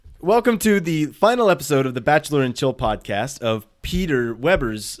Welcome to the final episode of the Bachelor and Chill podcast of Peter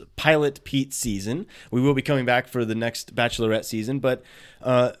Weber's Pilot Pete season. We will be coming back for the next Bachelorette season, but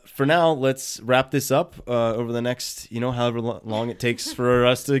for now, let's wrap this up over the next, however long it takes for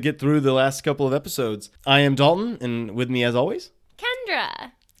us to get through the last couple of episodes. I am Dalton, and with me as always,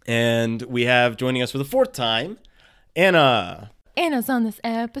 Kendra. And we have joining us for the fourth time, Anna. Anna's on this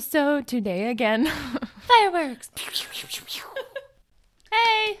episode today again. Fireworks.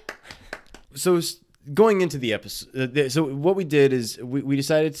 Hey. So going into the episode, so what we did is we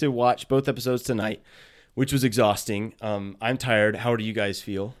decided to watch both episodes tonight, which was exhausting. I'm tired. How do you guys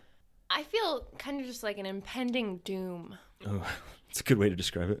feel? I feel kind of just like an impending doom. Oh, that's a good way to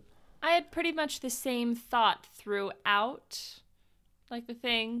describe it. I had pretty much the same thought throughout, like the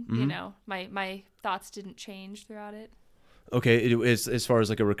thing, my thoughts didn't change throughout it. Okay, as far as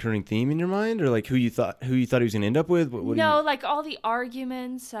like a recurring theme in your mind, or like who you thought he was going to end up with? Like all the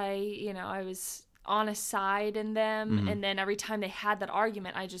arguments, I was on a side in them, and then every time they had that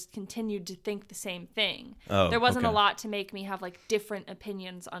argument, I just continued to think the same thing. Oh, there wasn't okay. a lot to make me have like different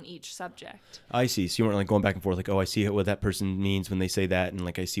opinions on each subject. I see. So you weren't like going back and forth, like, oh, I see what that person means when they say that, and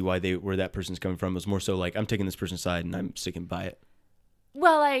like I see where that person's coming from. It was more so like I'm taking this person's side and I'm sticking by it.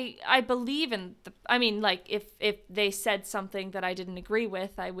 Well, I believe in if they said something that I didn't agree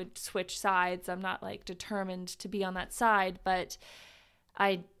with, I would switch sides. I'm not like determined to be on that side, but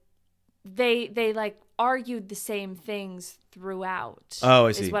they like argued the same things throughout. Oh,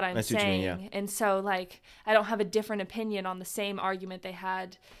 I see. Is what I'm see saying. What you mean, yeah. And so like I don't have a different opinion on the same argument they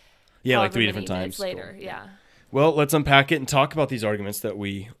had. Yeah, like 3 different times later. Cool. Yeah. Well, let's unpack it and talk about these arguments that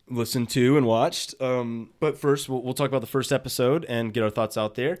we listened to and watched. But first, we'll talk about the first episode and get our thoughts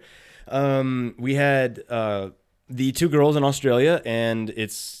out there. We had the two girls in Australia, and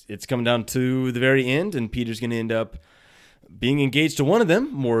it's coming down to the very end, and Peter's going to end up being engaged to one of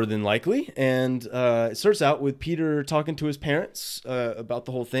them, more than likely. And it starts out with Peter talking to his parents about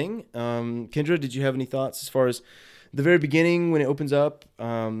the whole thing. Kendra, did you have any thoughts as far as the very beginning when it opens up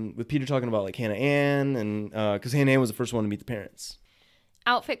with Peter talking about like Hannah Ann, and because Hannah Ann was the first one to meet the parents.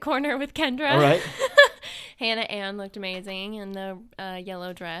 Outfit corner with Kendra. All right. Hannah Ann looked amazing in the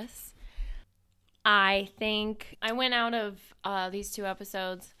yellow dress. I think I went out of these two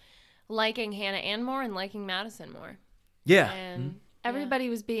episodes liking Hannah Ann more and liking Madison more. Yeah. And everybody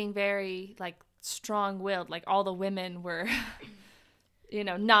was being very like strong-willed. Like all the women were,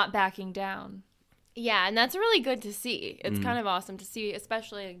 not backing down. Yeah, and that's really good to see. It's kind of awesome to see,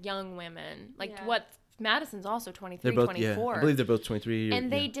 especially young women. What Madison's also 23, both, 24. Yeah, I believe they're both 23. And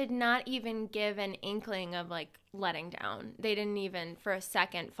they did not even give an inkling of like letting down. They didn't even for a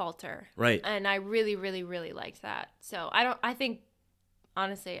second falter. Right. And I really, really, really liked that. So I think,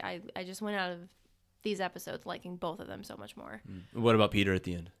 honestly, I just went out of these episodes liking both of them so much more. What about Peter at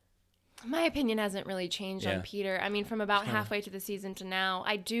the end? My opinion hasn't really changed on Peter. I mean, from about halfway to the season to now,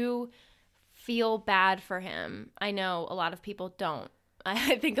 I do feel bad for him. I know a lot of people don't.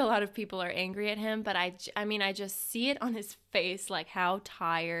 I think a lot of people are angry at him, but I just see it on his face, like how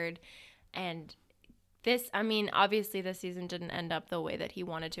tired. And obviously this season didn't end up the way that he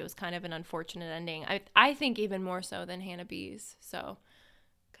wanted to. It was kind of an unfortunate ending. I think even more so than Hannah B's. So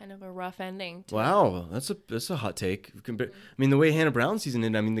kind of a rough ending. Wow, that's a hot take. I mean, the way Hannah Brown's season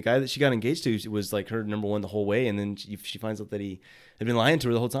ended, the guy that she got engaged to was like her number one the whole way, and then she finds out that he had been lying to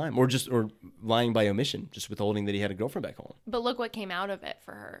her the whole time, or lying by omission, just withholding that he had a girlfriend back home. But look what came out of it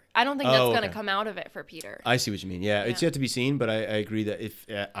for her. I don't think that's going to come out of it for Peter. I see what you mean. Yeah, it's yet to be seen, but I agree that if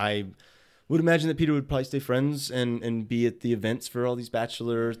I would imagine that Peter would probably stay friends and be at the events for all these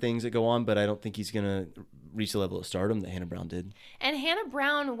Bachelor things that go on, but I don't think he's going to reach the level of stardom that Hannah Brown did. And Hannah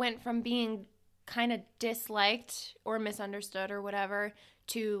Brown went from being kind of disliked or misunderstood or whatever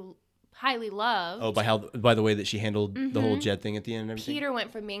to highly loved. Oh, by the way that she handled the whole Jed thing at the end and everything? Peter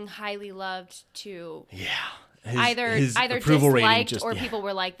went from being highly loved to either disliked or people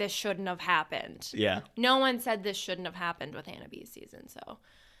were like, this shouldn't have happened. Yeah. No one said this shouldn't have happened with Hannah B's season, so...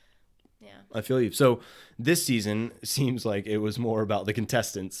 Yeah. I feel you. So this season seems like it was more about the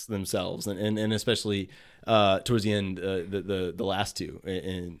contestants themselves, and especially towards the end, the last two,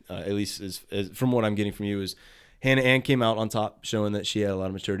 and at least as from what I'm getting from you is Hannah Ann came out on top, showing that she had a lot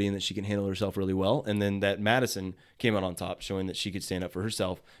of maturity and that she can handle herself really well, and then that Madison came out on top, showing that she could stand up for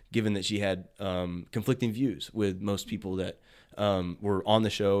herself, given that she had conflicting views with most people that were on the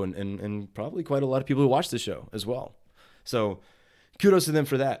show, and probably quite a lot of people who watched the show as well. So kudos to them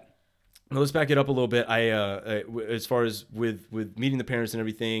for that. Now, let's back it up a little bit. As far as with meeting the parents and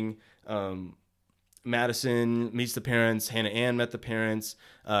everything, Madison meets the parents. Hannah Ann met the parents.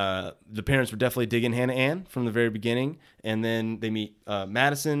 The parents were definitely digging Hannah Ann from the very beginning. And then they meet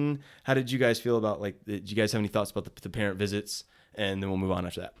Madison. How did you guys feel about, like, did you guys have any thoughts about the parent visits? And then we'll move on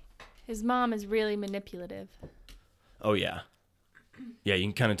after that. His mom is really manipulative. Oh, yeah. Yeah, you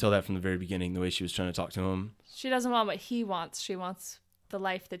can kind of tell that from the very beginning, the way she was trying to talk to him. She doesn't want what he wants. She wants the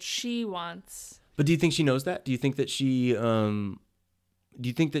life that she wants. But do you think she knows that? Do you think that she... Do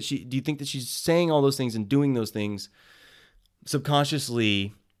you think that she's saying all those things and doing those things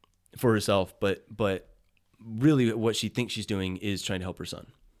subconsciously for herself, but really what she thinks she's doing is trying to help her son?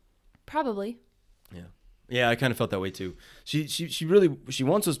 Probably. Yeah. Yeah, I kind of felt that way too. She really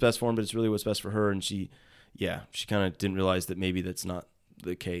wants what's best for him, but it's really what's best for her, and she kind of didn't realize that maybe that's not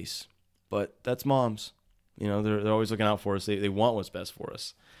the case. But that's moms. You know, they're always looking out for us. They want what's best for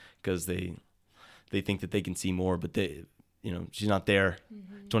us because they think that they can see more, but she's not there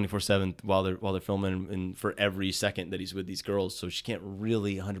 24/7 while they're filming and for every second that he's with these girls, so she can't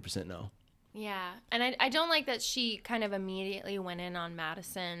really 100% know. Yeah, and I don't like that she kind of immediately went in on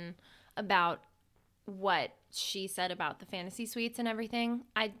Madison about what she said about the fantasy suites and everything.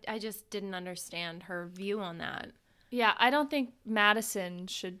 I just didn't understand her view on that. Yeah, I don't think Madison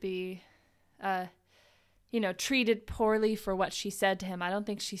should be, treated poorly for what she said to him. I don't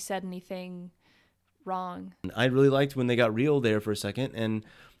think she said anything wrong. I really liked when they got real there for a second, and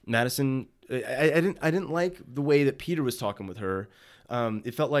Madison, I didn't like the way that Peter was talking with her.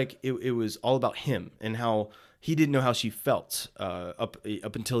 It felt like it was all about him and how he didn't know how she felt up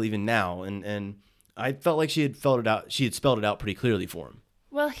until even now, and I felt like she had spelled it out pretty clearly for him.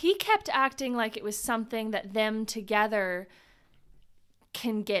 Well, he kept acting like it was something that them together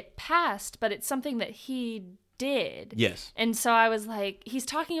can get past, but it's something that he did. Yes. And so I was like, he's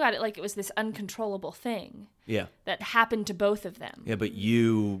talking about it like it was this uncontrollable thing. Yeah. That happened to both of them. Yeah, but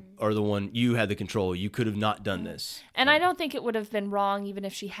you are the one, you had the control. You could have not done this. And I don't think it would have been wrong even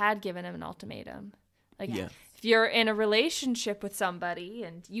if she had given him an ultimatum. Like, yeah. If you're in a relationship with somebody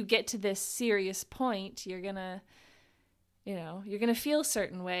and you get to this serious point, you're going to feel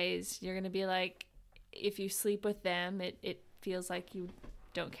certain ways. You're going to be like, if you sleep with them, it feels like you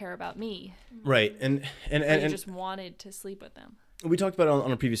don't care about me. Right. And you just wanted to sleep with them. We talked about it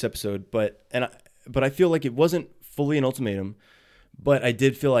on a previous episode, but I feel like it wasn't fully an ultimatum, but I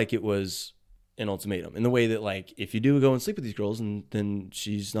did feel like it was an ultimatum in the way that, like, if you do go and sleep with these girls, and then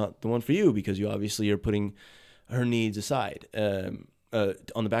she's not the one for you because you obviously are putting her needs aside on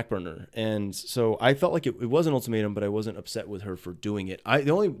the back burner. And so I felt like it was an ultimatum, but I wasn't upset with her for doing it.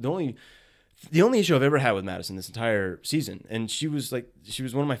 The only issue I've ever had with Madison this entire season, and she was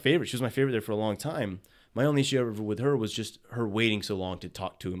one of my favorites. She was my favorite there for a long time. My only issue ever with her was just her waiting so long to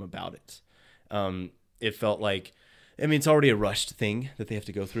talk to him about it. It felt like, it's already a rushed thing that they have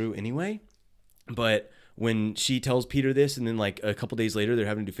to go through anyway. But when she tells Peter this, and then like a couple days later they're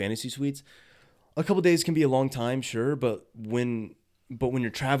having to do fantasy suites, a couple days can be a long time, sure. But when you're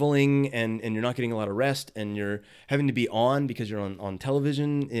traveling and you're not getting a lot of rest and you're having to be on because you're on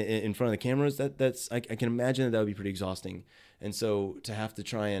television in front of the cameras, I can imagine that would be pretty exhausting. And so to have to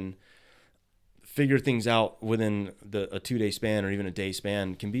try and figure things out within a 2-day span or even a day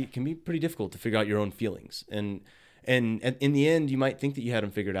span can be pretty difficult to figure out your own feelings. And in the end, you might think that you had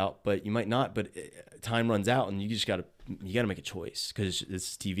them figured out, but you might not. But time runs out, and you just gotta make a choice because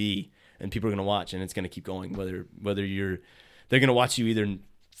it's TV and people are gonna watch, and it's gonna keep going. Whether they're gonna watch you either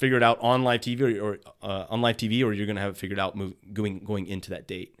figure it out on live TV or on live TV, or you're gonna have it figured out going into that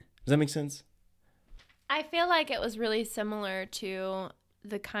date. Does that make sense? I feel like it was really similar to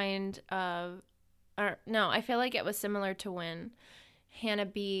I feel like it was similar to when Hannah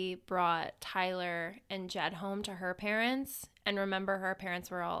B brought Tyler and Jed home to her parents. And remember, her parents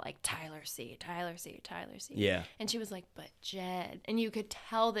were all like, Tyler C. Yeah. And she was like, but Jed. And you could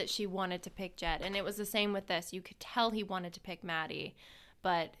tell that she wanted to pick Jed. And it was the same with this. You could tell he wanted to pick Maddie,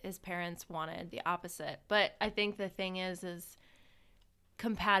 but his parents wanted the opposite. But I think the thing is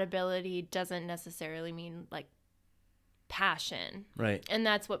compatibility doesn't necessarily mean like passion. Right. And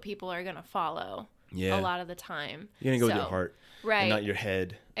that's what people are going to follow. Yeah. A lot of the time. You're going to go with your heart. Right. And not your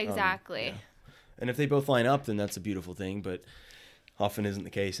head. Exactly. Yeah. And if they both line up, then that's a beautiful thing, but often isn't the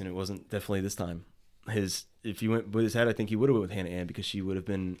case, and it wasn't definitely this time. If he went with his head, I think he would have went with Hannah Ann because she would have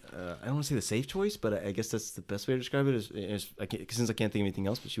been, I don't want to say the safe choice, but I guess that's the best way to describe it since I can't think of anything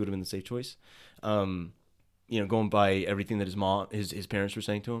else, but she would have been the safe choice. Going by everything that his parents were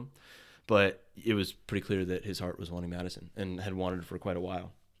saying to him. But it was pretty clear that his heart was wanting Madison and had wanted her for quite a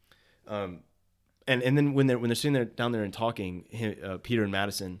while. And then when they're sitting there down there and talking, Peter and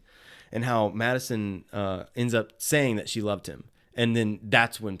Madison, and how Madison ends up saying that she loved him, And then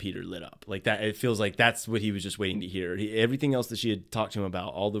that's when Peter lit up. Like that, it feels like that's what he was just waiting to hear. Everything else that she had talked to him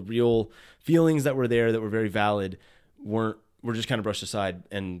about, all the real feelings that were there that were very valid, were just kind of brushed aside.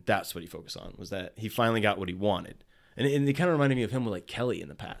 And that's what he focused on, was that he finally got what he wanted. And it kind of reminded me of him with like Kelly in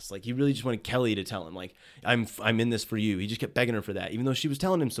the past. Like he really just wanted Kelly to tell him, like, I'm in this for you. He just kept begging her for that, even though she was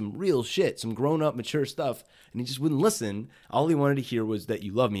telling him some real shit, some grown up, mature stuff, and he just wouldn't listen. All he wanted to hear was that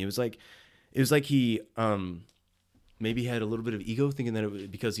you love me. It was like he maybe had a little bit of ego, thinking that it was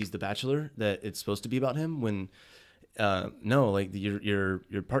because he's the Bachelor that it's supposed to be about him. When no, like you're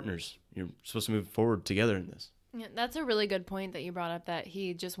partners. You're supposed to move forward together in this. Yeah, that's a really good point that you brought up. That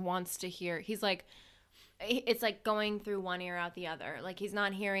he just wants to hear. He's like, it's like going through one ear out the other. Like he's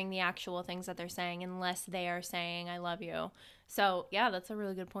not hearing the actual things that they're saying unless they are saying "I love you." So yeah, that's a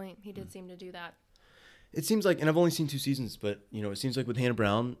really good point. He did seem to do that. It seems like, and I've only seen 2 seasons, but it seems like with Hannah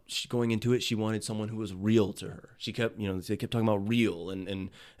Brown, going into it, she wanted someone who was real to her. She kept, they kept talking about real and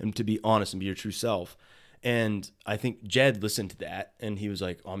to be honest and be your true self. And I think Jed listened to that, and he was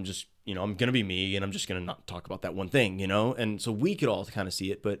like, I'm just, I'm gonna be me, and I'm just gonna not talk about that one thing, And so we could all kind of see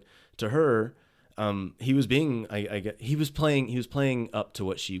it, but to her, he was being, he was playing up to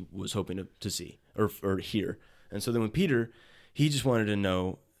what she was hoping to see or hear. And so then with Peter, he just wanted to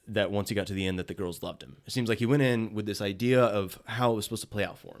know that once he got to the end that the girls loved him. It seems like he went in with this idea of how it was supposed to play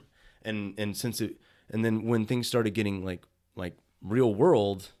out for him. And then when things started getting like real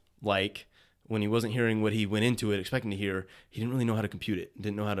world, like when he wasn't hearing what he went into it expecting to hear, he didn't really know how to compute it.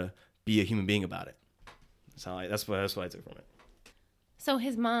 Didn't know how to be a human being about it. That's what I took from it. So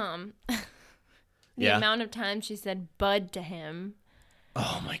his mom, the amount of time she said bud to him.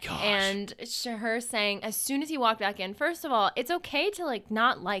 Oh my gosh. And her saying, as soon as he walked back in, first of all, it's okay to like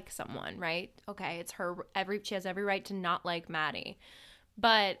not like someone, right? Okay, it's she has every right to not like Maddie.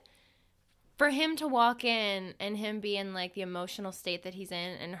 But for him to walk in and him be in like the emotional state that he's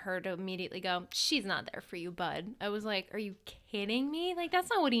in, and her to immediately go, she's not there for you, bud. I was like, are you kidding me? Like, that's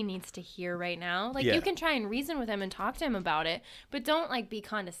not what he needs to hear right now. Like, you can try and reason with him and talk to him about it, but don't like be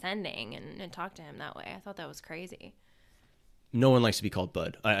condescending and talk to him that way. I thought that was crazy. No one likes to be called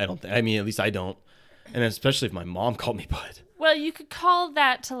bud. I don't think. I mean, at least I don't. And especially if my mom called me bud. Well, you could call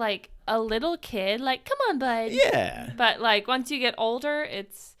that to like a little kid, like, come on, bud. Yeah. But like once you get older,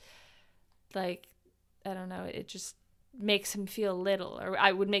 it's like, I don't know, it just makes him feel little. Or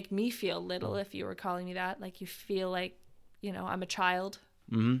I would make me feel little if you were calling me that. Like you feel like, I'm a child.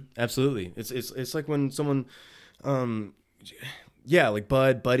 Mm-hmm. Absolutely. It's like when someone, like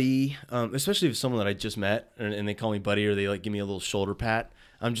bud, buddy, especially if it's someone that I just met and they call me buddy, or they like give me a little shoulder pat.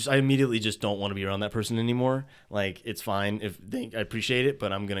 I immediately just don't want to be around that person anymore. Like, it's fine if I appreciate it,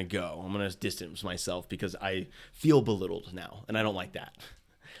 but I'm going to go. I'm going to distance myself because I feel belittled now, and I don't like that.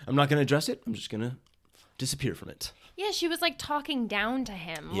 I'm not going to address it. I'm just going to disappear from it. Yeah, she was like talking down to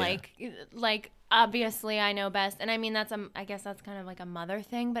him. Yeah. Like obviously I know best. And I mean, I guess that's kind of like a mother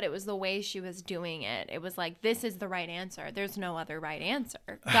thing, but it was the way she was doing it. It was like, this is the right answer. There's no other right answer.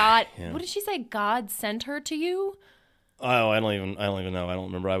 God, What did she say? God sent her to you? Oh, I don't even know. I don't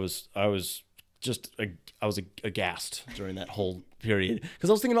remember. I was aghast during that whole period because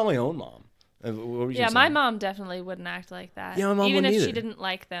I was thinking about my own mom. What were you saying? My mom definitely wouldn't act like that. Yeah, my mom even wouldn't if either. She didn't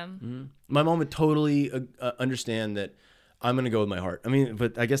like them. Mm-hmm. My mom would totally understand that I'm going to go with my heart. I mean,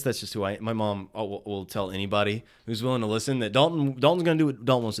 but I guess that's just who my mom will tell anybody who's willing to listen that Dalton's going to do what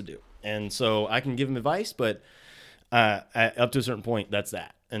Dalton wants to do. And so I can give him advice, but up to a certain point, that's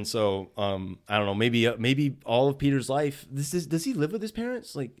that. And so I don't know, maybe all of Peter's life, does he live with his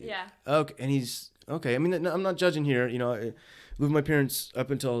parents? Like, yeah. Okay, and he's okay. I mean, I'm not judging here. I lived with my parents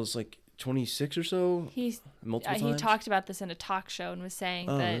up until I was like 26 or so. Multiple times. He talked about this in a talk show and was saying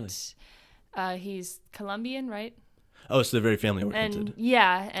that really? He's Colombian, right? Oh, so they're very family oriented.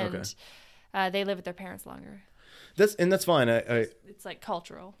 And they live with their parents longer. That's fine. It's like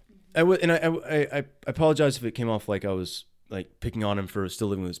cultural. I apologize if it came off like I was like picking on him for still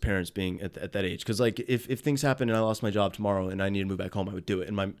living with his parents being at that age. Because like if things happened and I lost my job tomorrow and I needed to move back home, I would do it.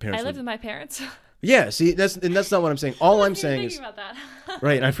 And my parents. I lived with my parents. Yeah. See, that's not what I'm saying. All I'm saying is about that.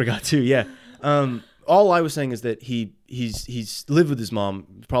 Right. And I forgot too. Yeah. All I was saying is that he's lived with his mom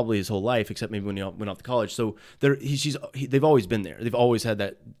probably his whole life, except maybe when he went off to college. So they've always been there. They've always had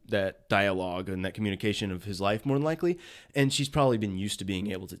that dialogue and that communication of his life more than likely. And she's probably been used to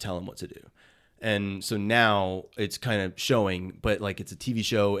being able to tell him what to do. And so now it's kind of showing, but like it's a TV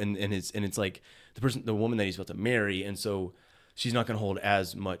show and it's like the woman that he's about to marry. And so she's not going to hold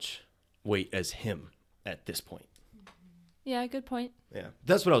as much weight as him at this point. Yeah, good point. Yeah,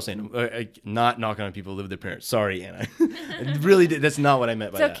 that's what I was saying. Not knocking on people who live with their parents. Sorry, Anna. Really, that's not what I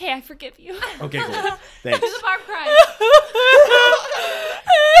meant by that. It's okay. I forgive you. Okay, cool. Thanks. The Barb cries.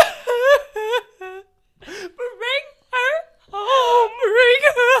 Bring her home. Bring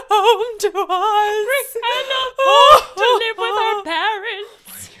her home to us. Bring Anna home to live with her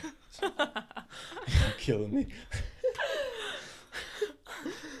parents. You're killing me.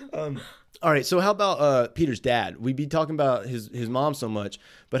 All right, so how about Peter's dad? We'd be talking about his mom so much,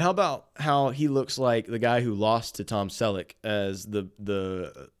 but how about how he looks like the guy who lost to Tom Selleck as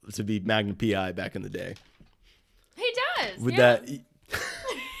the to be Magnum PI back in the day? He does. With yeah. that,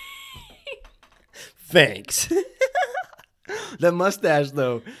 thanks. That mustache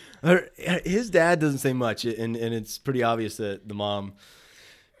though, his dad doesn't say much, and it's pretty obvious that the mom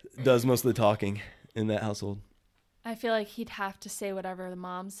does most of the talking in that household. I feel like he'd have to say whatever the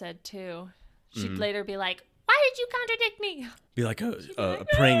mom said too. She'd later be like, "Why did you contradict me?" Be like a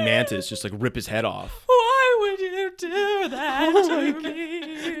praying mantis, just like rip his head off. Why would you do that to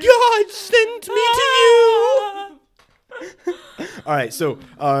me? God sent me to you. All right, so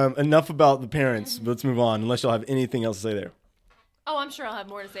enough about the parents. Let's move on, unless y'all have anything else to say there. Oh, I'm sure I'll have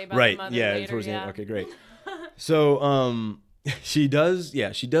more to say about Right? the mother Yeah. later. Towards the end. Yeah. Okay, great. So she does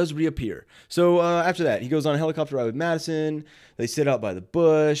reappear. So after that, he goes on a helicopter ride with Madison. They sit out by the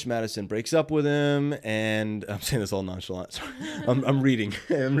bush. Madison breaks up with him, and I'm saying this all nonchalant. Sorry. I'm reading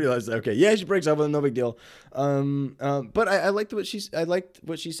and realized, okay, yeah, she breaks up with him, no big deal. But I liked what she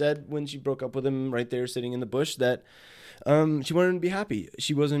said when she broke up with him right there, sitting in the bush. That she wanted him to be happy.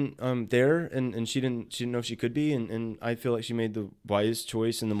 She wasn't there, and she didn't know if she could be, and I feel like she made the wise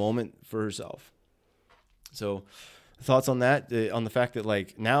choice in the moment for herself. So. Thoughts on that? On the fact that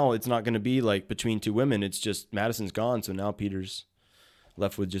like now it's not going to be like between two women. It's just Madison's gone, so now Peter's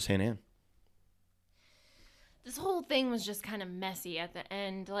left with just Hannah Ann. This whole thing was just kind of messy at the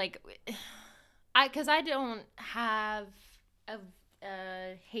end. Like, because I don't have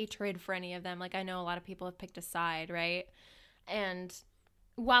a hatred for any of them. Like, I know a lot of people have picked a side, right? And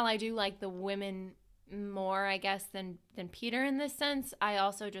while I do like the women more, I guess, than Peter in this sense, I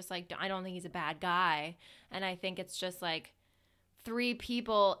also just like, I don't think he's a bad guy. And I think it's just like 3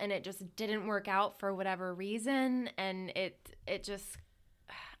 people and it just didn't work out for whatever reason. And it just,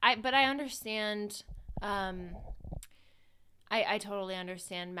 but I understand, I totally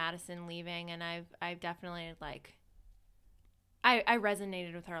understand Madison leaving, and I've definitely like, I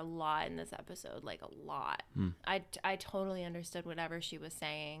resonated with her a lot in this episode, like a lot. I totally understood whatever she was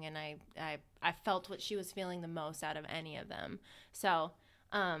saying, and I felt what she was feeling the most out of any of them. So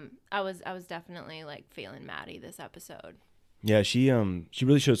I was definitely like feeling Maddie this episode. Yeah, she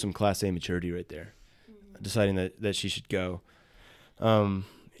really showed some Class A maturity right there, deciding that she should go.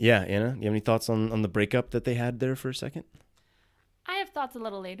 Yeah, Anna, you have any thoughts on the breakup that they had there for a second? I have thoughts a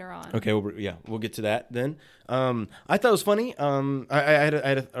little later on. Okay, we'll get to that then. I thought it was funny. I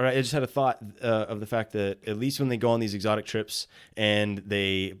just had a thought of the fact that at least when they go on these exotic trips and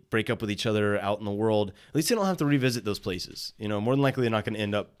they break up with each other out in the world, at least they don't have to revisit those places. You know, more than likely they're not going to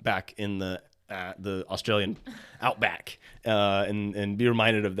end up back in the Australian outback and be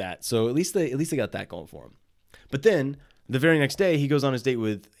reminded of that. So at least they got that going for them. But then the very next day he goes on his date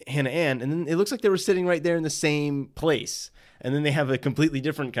with Hannah Ann, and then it looks like they were sitting right there in the same place. And then they have a completely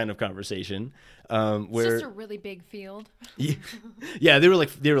different kind of conversation. Where it's just a really big field. Yeah, they were like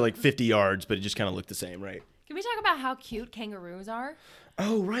 50 yards, but it just kind of looked the same, right? Can we talk about how cute kangaroos are?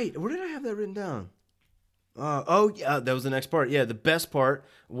 Oh, right. Where did I have that written down? Yeah, that was the next part. Yeah, the best part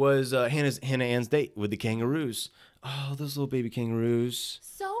was Hannah Ann's date with the kangaroos. Oh, those little baby kangaroos.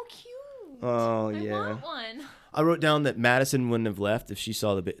 So cute. Oh, I yeah. want one. I wrote down that Madison wouldn't have left if she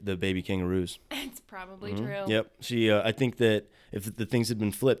saw the baby kangaroos. It's probably true. Yep. She. I think that if the things had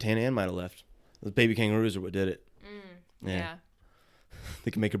been flipped, Hannah Ann might have left. The baby kangaroos are what did it. Yeah.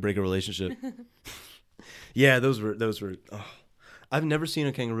 They can make or break a relationship. Yeah, those were. Oh, I've never seen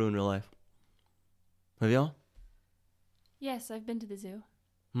a kangaroo in real life. Have y'all? Yes, I've been to the zoo.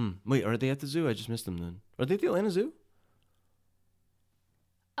 Wait, are they at the zoo? I just missed them then. Are they at the Atlanta Zoo?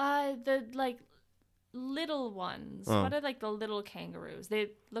 The like little ones. Oh. What are like the little kangaroos? They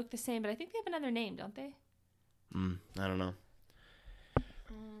look the same, but I think they have another name, don't they? I don't know.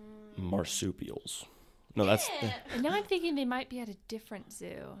 Marsupials. No, that's. And now I'm thinking they might be at a different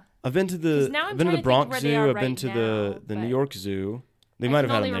zoo. I've been to the. 'Cause now I'm I've been to trying the to think Bronx where they Zoo. are I've been right to now, the but New York Zoo. They might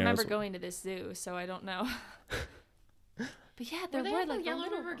have had I them only there. remember going to this zoo, so I don't know. But yeah, there Were they were at the like Yellow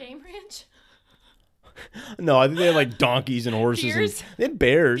little River ones. Game Ranch? No, I think they had like donkeys and horses. Deers? And they had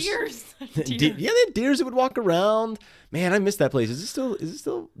bears. Deers. Yeah, they had deers that would walk around. Man, I missed that place. Is it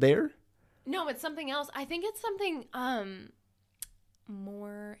still there? No, it's something else. I think it's something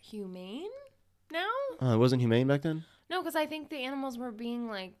more humane now. It wasn't humane back then? No, because I think the animals were being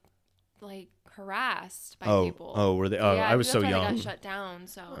like harassed by people. Oh, were they? Oh, yeah, I was so that's why young. They got shut down.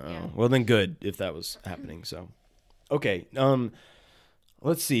 So yeah. Well, then good if that was happening. So, okay.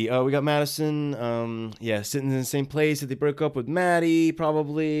 Let's see. We got Madison. Sitting in the same place that they broke up with Maddie,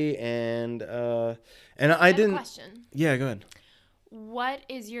 probably, and I have didn't. A question. Yeah, go ahead. What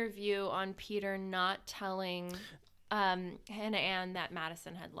is your view on Peter not telling Hannah Ann that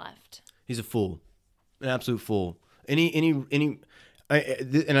Madison had left? He's a fool, an absolute fool. I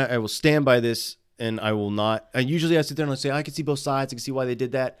will stand by this, and I will not. I sit there and say I can see both sides. I can see why they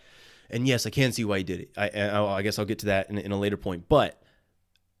did that, and yes, I can see why he did it. I guess I'll get to that in a later point. But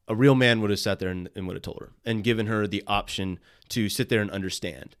a real man would have sat there and would have told her and given her the option to sit there and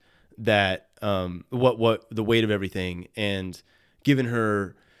understand that what the weight of everything, and given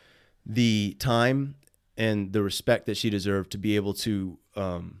her the time and the respect that she deserved to be able to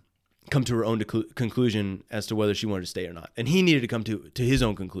come to her own conclusion as to whether she wanted to stay or not. And he needed to come to his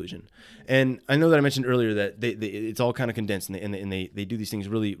own conclusion. And I know that I mentioned earlier that it's all kind of condensed, and they do these things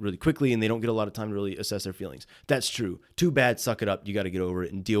really, really quickly, and they don't get a lot of time to really assess their feelings. That's true. Too bad, suck it up. You got to get over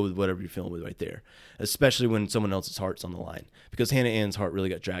it and deal with whatever you're feeling with right there, especially when someone else's heart's on the line, because Hannah Ann's heart really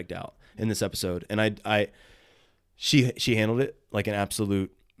got dragged out in this episode. And she handled it like an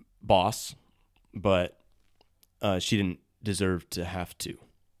absolute boss, but she didn't deserve to have to.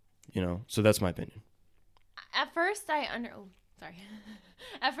 So that's my opinion. At first, I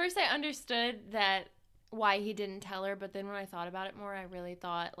understood that why he didn't tell her, but then when I thought about it more, I really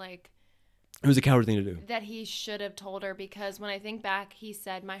thought like it was a coward thing to do. That he should have told her, because when I think back, he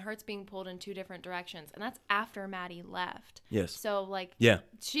said my heart's being pulled in two different directions, and that's after Maddie left. Yes. So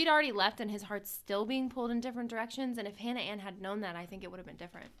she'd already left, and his heart's still being pulled in different directions. And if Hannah Ann had known that, I think it would have been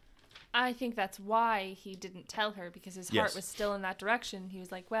different. I think that's why he didn't tell her, because his heart was still in that direction. He was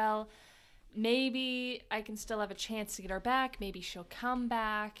like, well, maybe I can still have a chance to get her back. Maybe she'll come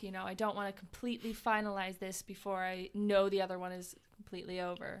back. I don't want to completely finalize this before I know the other one is completely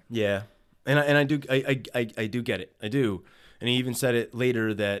over. Yeah. And I do get it. I do. And he even said it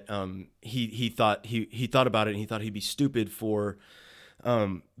later that he thought about it, and he thought he'd be stupid for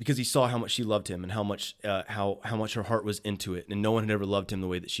because he saw how much she loved him and how much her heart was into it, and no one had ever loved him the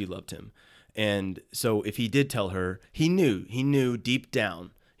way that she loved him. And so if he did tell her, he knew deep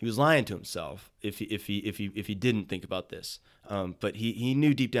down he was lying to himself if he didn't think about this. But he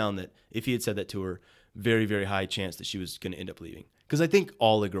knew deep down that if he had said that to her, very, very high chance that she was going to end up leaving. Because I think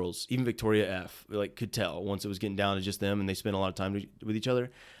all the girls, even Victoria F, could tell once it was getting down to just them and they spent a lot of time with each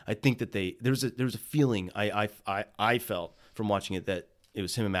other. I think that there was a feeling I felt from watching it that it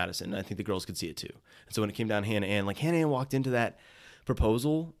was him and Madison. And I think the girls could see it too. And so when it came down to Hannah Ann, Hannah Ann walked into that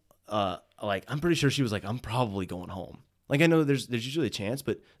proposal, I'm pretty sure she was like, I'm probably going home. I know there's usually a chance,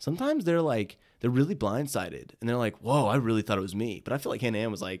 but sometimes they're really blindsided and they're like, whoa, I really thought it was me. But I feel like Hannah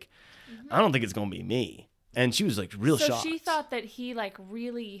Ann was like, I don't think it's going to be me. And she was real shocked. So she thought that he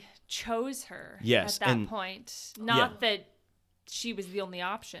really chose her at that point, not that she was the only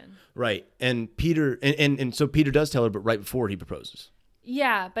option. Right. And Peter, and so Peter does tell her, but right before he proposes.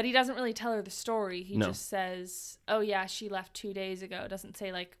 Yeah, but he doesn't really tell her the story. He just says, oh yeah, she left 2 days ago. It doesn't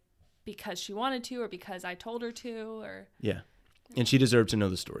say because she wanted to or because I told her to or. Yeah. And she deserved to know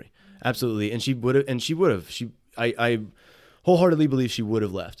the story. Absolutely. And she would have. I wholeheartedly believe she would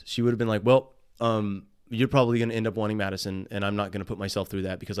have left. She would have been like, well, you're probably going to end up wanting Madison, and I'm not going to put myself through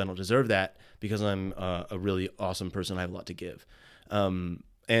that because I don't deserve that, because I'm a really awesome person. I have a lot to give.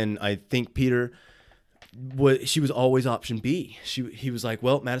 And I think Peter, she was always option B. He was like,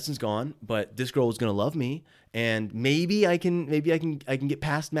 well, Madison's gone, but this girl is going to love me, and maybe I can get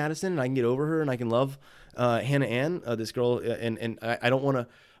past Madison and I can get over her and I can love Hannah Ann, this girl, and I don't want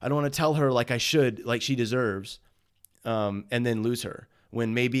to tell her like I should, like she deserves, and then lose her.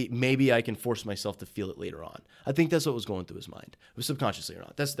 When maybe I can force myself to feel it later on. I think that's what was going through his mind. It was subconsciously or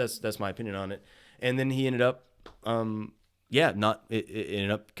not. That's my opinion on it. And then he ended up, it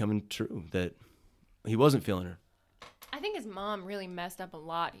ended up coming true that he wasn't feeling her. I think his mom really messed up a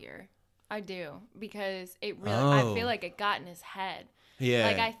lot here. I do, because it really, I feel like it got in his head. Yeah.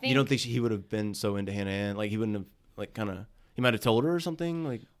 I think, you don't think he would have been so into Hannah Ann? He wouldn't have, he might have told her or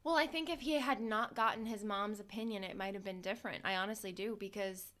something? Well, I think if he had not gotten his mom's opinion, it might have been different. I honestly do,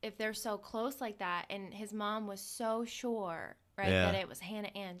 because if they're so close like that, and his mom was so sure, right, that it was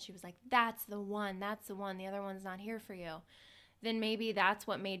Hannah Ann, she was like, that's the one, the other one's not here for you, then maybe that's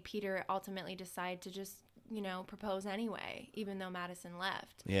what made Peter ultimately decide to just propose anyway, even though Madison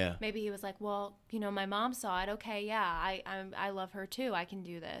left. Yeah. Maybe he was like, well, my mom saw it. Okay, yeah, I love her too. I can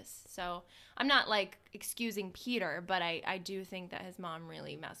do this. So I'm not like excusing Peter, but I do think that his mom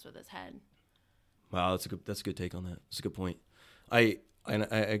really messed with his head. Wow, that's a good take on that. That's a good point. I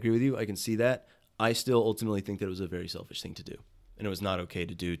agree with you. I can see that. I still ultimately think that it was a very selfish thing to do, and it was not okay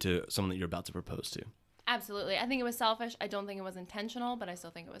to do to someone that you're about to propose to. Absolutely. I think it was selfish. I don't think it was intentional, but I still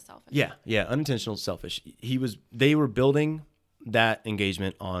think it was selfish. Yeah, unintentional, selfish. They were building that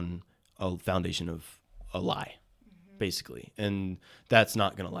engagement on a foundation of a lie, basically, and that's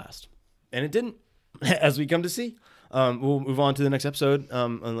not going to last. And it didn't, as we come to see. We'll move on to the next episode,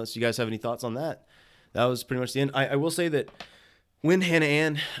 unless you guys have any thoughts on that. That was pretty much the end. I will say that when Hannah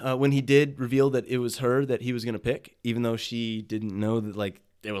Ann, when he did reveal that it was her that he was going to pick, even though she didn't know that, like,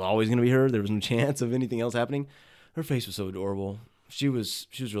 it was always going to be her, there was no chance of anything else happening, her face was so adorable. She was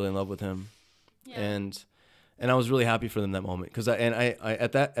really in love with him. Yeah. And I was really happy for them that moment, because I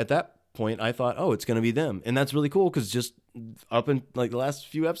at that point I thought, oh, it's going to be them. And that's really cool, because just up in like the last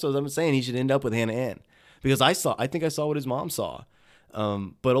few episodes I've been saying he should end up with Hannah Ann, because I think I saw what his mom saw.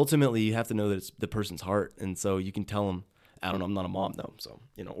 But ultimately you have to know that it's the person's heart, and so you can tell them, I don't know, I'm not a mom though, so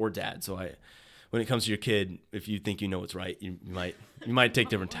or dad, so when it comes to your kid, if you think you know what's right, you might take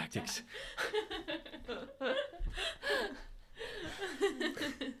different tactics.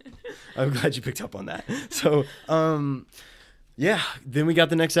 I'm glad you picked up on that. So, yeah, then we got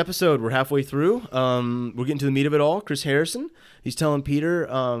the next episode. We're halfway through. We're getting to the meat of it all. Chris Harrison, he's telling Peter,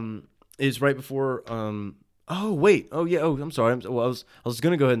 is right before, oh, wait. Oh, yeah. Oh, I'm sorry. I was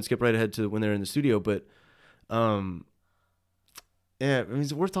going to go ahead and skip right ahead to when they're in the studio, but, yeah, I mean,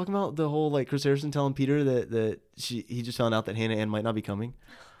 is it worth talking about the whole, like, Chris Harrison telling Peter that he just found out that Hannah Ann might not be coming?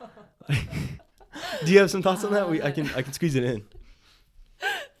 Do you have some thoughts on that? I can squeeze it in.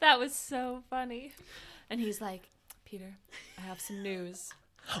 That was so funny. And he's like, Peter, I have some news.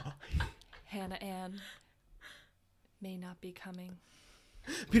 Hannah Ann may not be coming.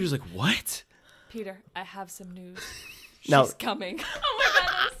 Peter's like, what? Peter, I have some news. She's coming. Oh my God,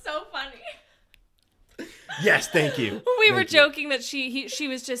 that was so funny. Yes, thank you. We were joking that she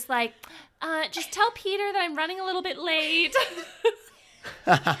was just like, just tell Peter that I'm running a little bit late.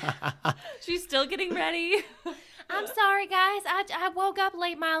 She's still getting ready. I'm sorry, guys. I woke up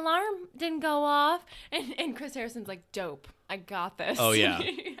late. My alarm didn't go off. And Chris Harrison's like, dope. I got this. Oh, yeah.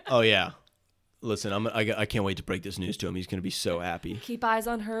 Oh, yeah. Listen, I can't wait to break this news to him. He's going to be so happy. Keep eyes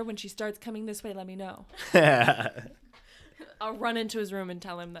on her. When she starts coming this way, let me know. I'll run into his room and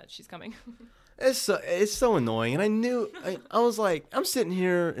tell him that she's coming. It's so annoying. And I was like, I'm sitting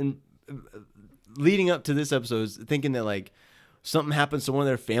here and leading up to this episode thinking that, like, something happens to one of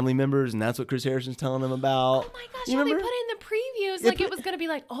their family members, and that's what Chris Harrison's telling them about. Oh my gosh, they put in the previews like it was going to be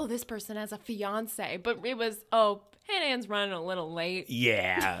like, oh, this person has a fiance, but it was, oh, Hannah Ann's running a little late.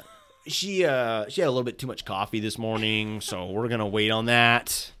 Yeah. She had a little bit too much coffee this morning, so we're going to wait on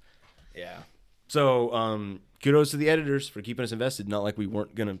that. Yeah. So, kudos to the editors for keeping us invested, not like we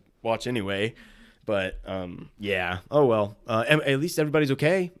weren't going to watch anyway. But, yeah. Oh, well. At least everybody's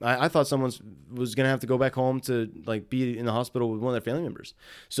okay. I thought someone was going to have to go back home to, like, be in the hospital with one of their family members.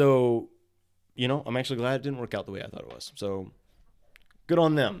 So, I'm actually glad it didn't work out the way I thought it was. So, good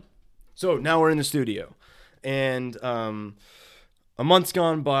on them. So, now we're in the studio. And a month's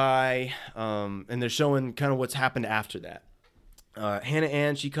gone by, and they're showing kind of what's happened after that. Hannah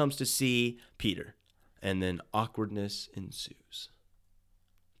Ann, she comes to see Peter. And then awkwardness ensues.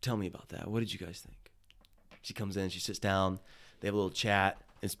 Tell me about that. What did you guys think? She comes in, she sits down, they have a little chat.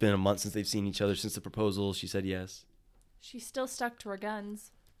 It's been a month since they've seen each other since the proposal. She said yes. She still stuck to her guns.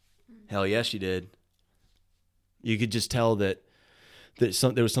 Hell yes, she did. You could just tell that there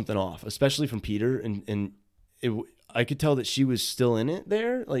was something off, especially from Peter, and I could tell that she was still in it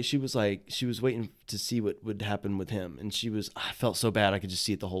there. Like she was waiting to see what would happen with him, and I felt so bad. I could just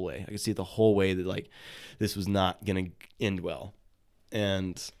see it the whole way. I could see it the whole way that, like, this was not gonna end well.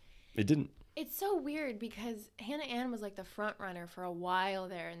 And it didn't. It's so weird because Hannah Ann was like the front runner for a while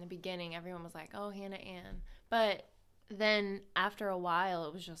there in the beginning. Everyone was like, oh, Hannah Ann. But then after a while,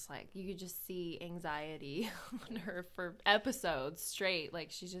 it was just like you could just see anxiety on her for episodes straight. Like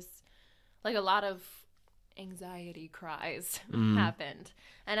she's just like a lot of anxiety cries happened.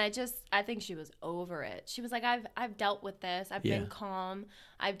 And I think she was over it. She was like, I've dealt with this. I've been calm.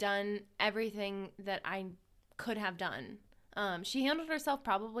 I've done everything that I could have done. She handled herself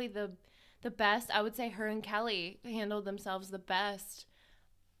probably the best. I would say her and Kelly handled themselves the best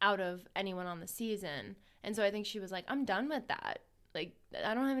out of anyone on the season. And so I think she was like, I'm done with that. Like,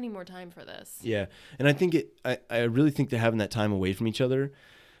 I don't have any more time for this. Yeah. And I think I really think that having that time away from each other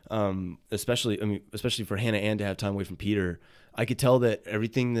especially for Hannah Ann to have time away from Peter. I could tell that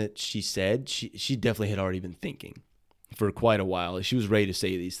everything that she said, she definitely had already been thinking for quite a while. She was ready to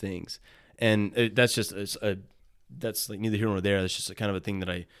say these things, and that's just that's like neither here nor there. That's just a kind of a thing that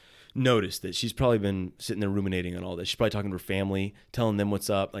I noticed, that she's probably been sitting there ruminating on all this. She's probably talking to her family, telling them what's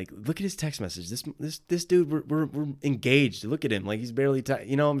up. Like, look at his text message. This dude, we're engaged. Look at him. Like, he's barely,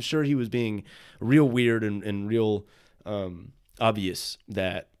 I'm sure he was being real weird and real obvious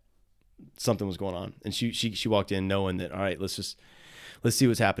that something was going on. And she walked in knowing that, all right, let's see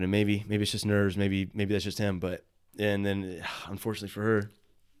what's happening. Maybe it's just nerves. Maybe that's just him. And then unfortunately for her,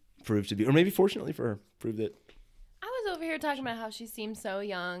 proved to be, or maybe fortunately for her, proved that. I was over here talking about how she seems so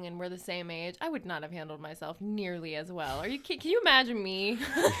young and we're the same age. I would not have handled myself nearly as well. Can you imagine me?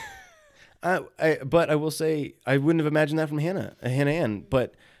 But I will say, I wouldn't have imagined that from Hannah Ann,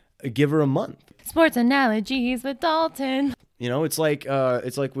 but give her a month. Sports analogies with Dalton. It's like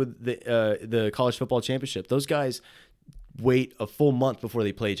with the college football championship. Those guys wait a full month before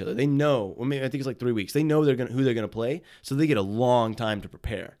they play each other. They know, I think it's like 3 weeks. They know who they're gonna play, so they get a long time to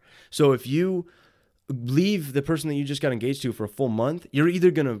prepare. So if you leave the person that you just got engaged to for a full month, you're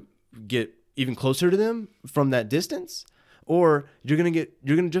either gonna get even closer to them from that distance, or you're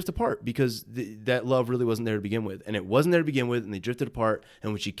gonna drift apart because that love really wasn't there to begin with, and it wasn't there to begin with, and they drifted apart.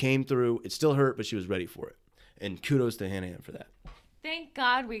 And when she came through, it still hurt, but she was ready for it. And kudos to Hannah Ann for that. Thank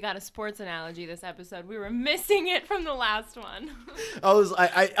God we got a sports analogy this episode. We were missing it from the last one.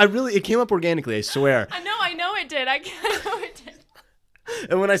 I really, it came up organically, I swear. I know it did. I know it did.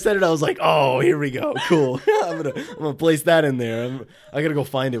 And when I said it, I was like, "Oh, here we go, cool." I'm gonna place that in there. I gotta go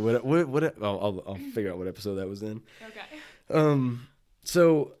find it. I'll figure out what episode that was in. Okay.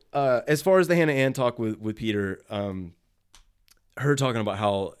 So as far as the Hannah Ann talk with Peter, her talking about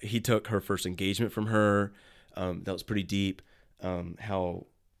how he took her first engagement from her, that was pretty deep. I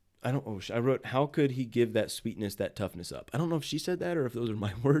wrote, how could he give that sweetness, that toughness up? I don't know if she said that or if those are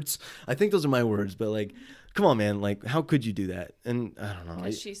my words. I think those are my words, but like, come on, man. Like, how could you do that? And I don't know.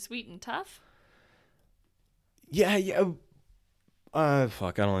 Is she sweet and tough? Yeah.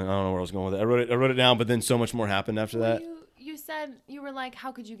 Fuck. I don't know where I was going with it. I wrote it down, but then so much more happened after that. You said, you were like,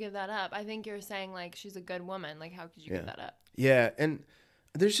 how could you give that up? I think you're saying like, she's a good woman. Like, how could you give that up? Yeah. And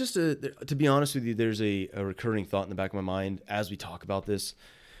there's just to be honest with you, there's a recurring thought in the back of my mind as we talk about this.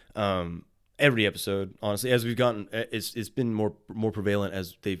 Every episode, honestly, as we've gotten, it's been more prevalent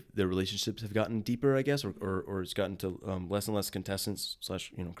as their relationships have gotten deeper, I guess, or it's gotten to less and less contestants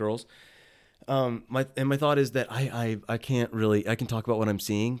 / girls. My thought is that I can't really, I can talk about what I'm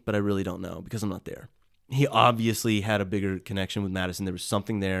seeing, but I really don't know because I'm not there. He obviously had a bigger connection with Madison. There was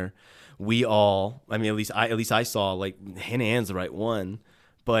something there. We all, at least I saw, like, Hannah Ann's the right one.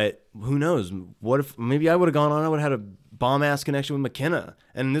 But who knows? What if maybe I would have gone on? I would have had a bomb ass connection with McKenna,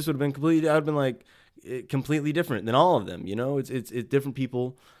 and this would have been completely. I'd been like completely different than all of them. It's different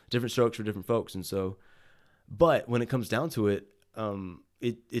people, different strokes for different folks, and so. But when it comes down to it,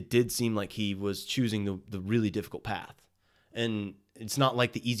 it did seem like he was choosing the really difficult path, and it's not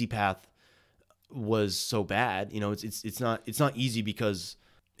like the easy path was so bad. It's not easy because.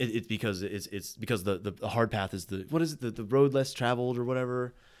 It's because the hard path is the road less traveled or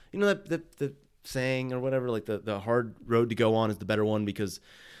whatever, that saying or whatever, like the hard road to go on is the better one because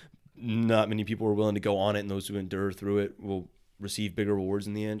not many people are willing to go on it, and those who endure through it will receive bigger rewards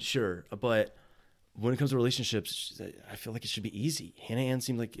in the end. Sure, but when it comes to relationships, I feel like it should be easy. Hannah Ann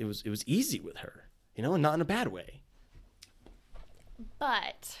seemed like it was easy with her, and not in a bad way.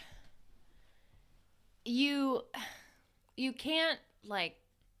 But you can't, like,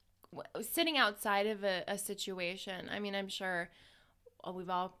 sitting outside of a situation. I mean, I'm sure we've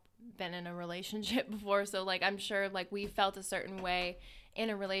all been in a relationship before, so like I'm sure like we felt a certain way in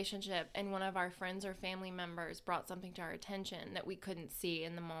a relationship, and one of our friends or family members brought something to our attention that we couldn't see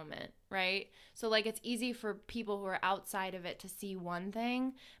in the moment, right? So like it's easy for people who are outside of it to see one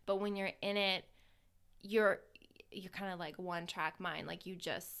thing, but when you're in it, you're kind of like one track mind. Like you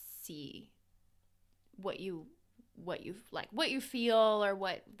just see what you feel, or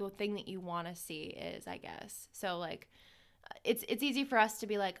what the thing that you want to see is, I guess. So like it's easy for us to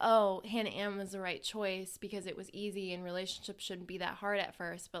be like, oh, Hannah Ann was the right choice because it was easy and relationships shouldn't be that hard at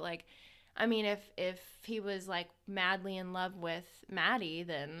first. But like, I mean, if he was like madly in love with Maddie,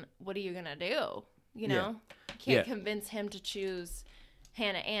 then what are you gonna do? You can't convince him to choose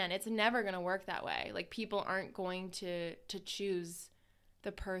Hannah Ann. It's never gonna work that way. Like people aren't going to choose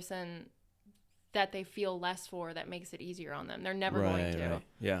the person that they feel less for, that makes it easier on them. They're never going to. Right.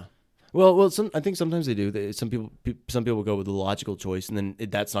 Yeah. Well, I think sometimes they do. Some people go with the logical choice, and then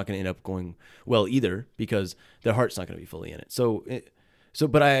that's not going to end up going well either because their heart's not going to be fully in it. So So,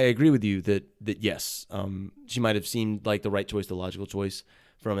 but I agree with you that yes, she might have seemed like the right choice, the logical choice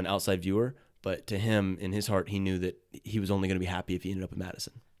from an outside viewer, but to him, in his heart, he knew that he was only going to be happy if he ended up with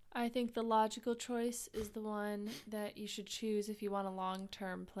Madison. I think the logical choice is the one that you should choose if you want a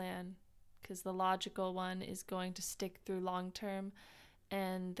long-term plan, because the logical one is going to stick through long-term,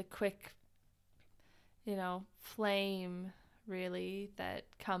 and the quick, flame really that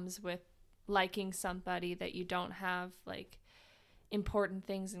comes with liking somebody that you don't have like important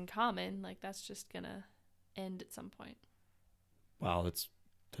things in common, like that's just gonna end at some point. Wow, that's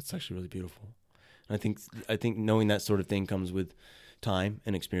actually really beautiful. And I think knowing that sort of thing comes with time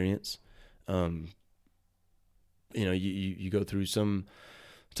and experience. You go through some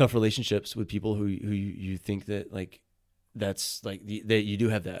tough relationships with people who you think that like that's like that you do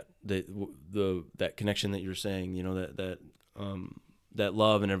have that connection that you're saying, that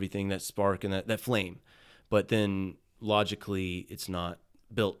love and everything, that spark and that flame, but then logically it's not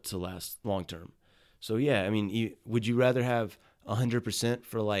built to last long term. So yeah, I mean, would you rather have 100%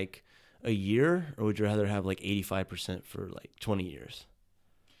 for like a year, or would you rather have like 85% for like 20 years?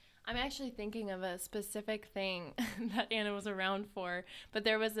 I'm actually thinking of a specific thing that Anna was around for, but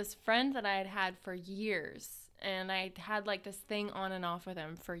there was this friend that I had had for years, and I had like this thing on and off with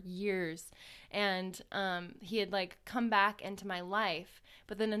him for years, and he had like come back into my life,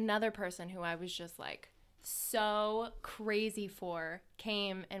 but then another person who I was just like so crazy for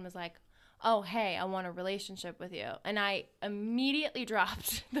came and was like, oh, hey, I want a relationship with you. And I immediately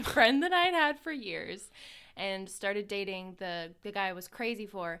dropped the friend that I had had for years and started dating the guy I was crazy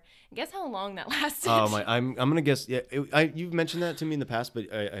for. And guess how long that lasted? I'm gonna guess. Yeah, you've mentioned that to me in the past,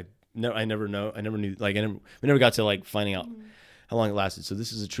 but I never knew. Like, we never got to like finding out how long it lasted. So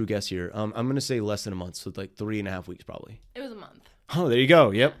this is a true guess here. I'm gonna say less than a month, so like 3.5 weeks probably. It was a month. Oh, there you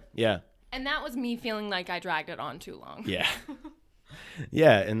go. Yep. Yeah. And that was me feeling like I dragged it on too long. Yeah.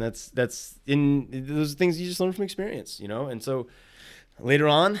 Yeah, and that's in those things you just learn from experience, And so later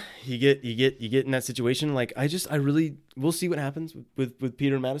on, you get in that situation. Like we'll see what happens with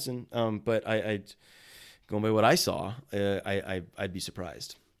Peter and Madison. But I going by what I saw, I'd be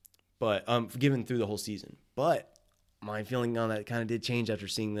surprised. But given through the whole season. But my feeling on that kind of did change after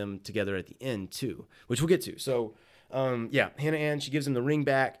seeing them together at the end too, which we'll get to. So Hannah Ann, she gives him the ring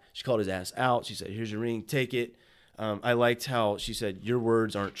back. She called his ass out. She said, "Here's your ring, take it." I liked how she said, "Your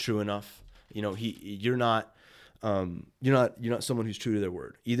words aren't true enough. You're not someone who's true to their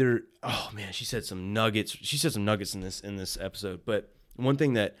word." Either, oh man, she said some nuggets. She said some nuggets in this episode. But one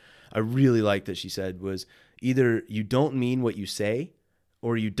thing that I really liked that she said was, either you don't mean what you say,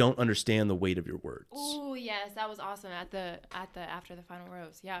 or you don't understand the weight of your words. Oh yes, that was awesome at the after the final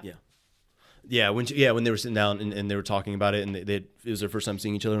rose. Yeah. Yeah. Yeah, when they were sitting down and they were talking about it, and it was their first time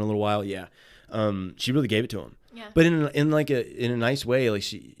seeing each other in a little while. Yeah, she really gave it to him. Yeah. But in a nice way,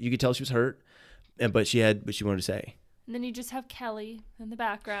 like you could tell she was hurt, but she wanted to say. And then you just have Kelly in the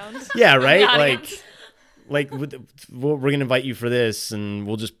background. Yeah, right. Like we're gonna invite you for this, and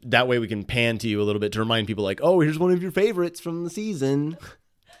we'll just that way we can pan to you a little bit to remind people, like, oh, here's one of your favorites from the season.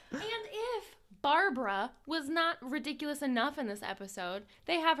 And if Barbara was not ridiculous enough in this episode,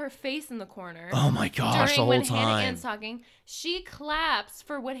 they have her face in the corner. Oh my gosh, the whole when time. Hannah Ann's talking, she claps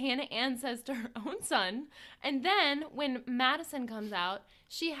for what Hannah Ann says to her own son. And then when Madison comes out,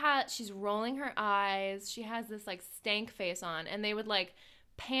 she's rolling her eyes. She has this like stank face on, and they would like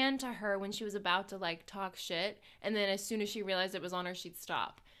pan to her when she was about to like talk shit, and then as soon as she realized it was on her, she'd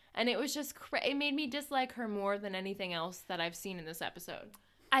stop. And it was just it made me dislike her more than anything else that I've seen in this episode.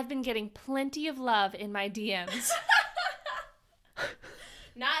 I've been getting plenty of love in my DMs.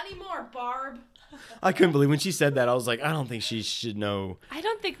 Not anymore, Barb. I couldn't believe when she said that. I was like, I don't think she should know. I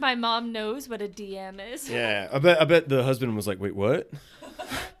don't think my mom knows what a DM is. Yeah, I bet the husband was like, wait, what?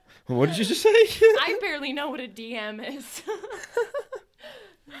 What did you just say? I barely know what a DM is.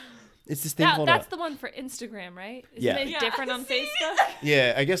 It's this thing called that's the one for Instagram, right? Isn't it different on Facebook?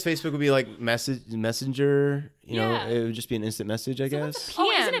 Yeah, I guess Facebook would be like Messenger. It would just be an instant message, I guess. PM?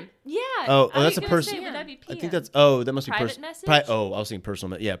 Oh, isn't it? Yeah. Oh, that's a person. Would that be PM? I think that must be private message. I was thinking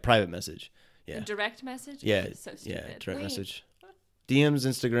personal. Private message. Yeah. A direct message. Yeah. So stupid. Yeah. Direct message. DMs,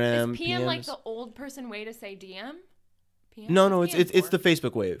 Instagram. Is PM PMs. like the old person way to say DM? PM? No, it's the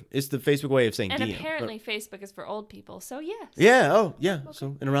Facebook wave. It's the Facebook way of saying and DM. And apparently Facebook is for old people, so yes. Yeah, okay.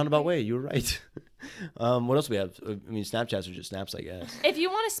 So in a roundabout way, you were right. What else do we have? I mean, Snapchats are just snaps, I guess. If you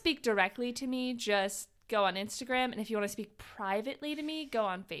want to speak directly to me, just go on Instagram. And if you want to speak privately to me, go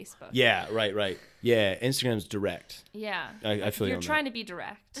on Facebook. Yeah, right. Yeah, Instagram's direct. Yeah. I feel you're trying to be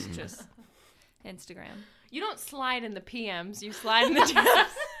direct, just Instagram. You don't slide in the PMs, you slide in the DMs.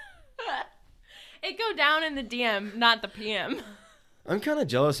 It go down in the DM, not the PM. I'm kind of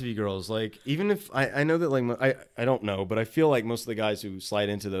jealous of you girls. Like, even if I know that, like, I don't know, but I feel like most of the guys who slide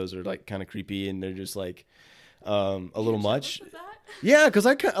into those are like kind of creepy and they're just like a little much. Yeah, because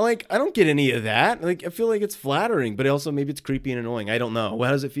I don't get any of that. Like, I feel like it's flattering, but also maybe it's creepy and annoying. I don't know.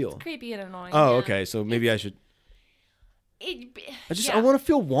 How does it feel? It's creepy and annoying. Oh, okay. So maybe I should. I want to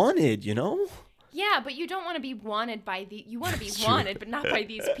feel wanted, you know? Yeah, but you don't want to be wanted by you want to be wanted, but not by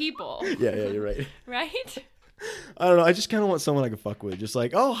these people. Yeah, you're right. Right? I don't know. I just kind of want someone I can fuck with. Just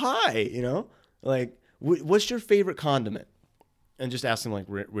like, oh, hi, you know? Like, what's your favorite condiment? And just ask them, like,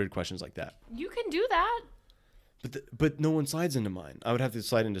 weird questions like that. You can do that. But no one slides into mine. I would have to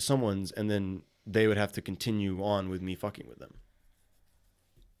slide into someone's, and then they would have to continue on with me fucking with them.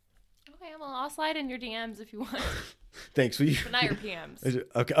 Okay, well, I'll slide in your DMs if you want. Thanks. But not your PMs.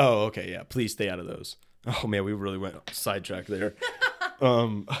 Okay. Oh, okay. Yeah. Please stay out of those. Oh man, we really went sidetracked there.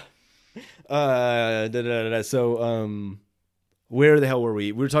 So, where the hell were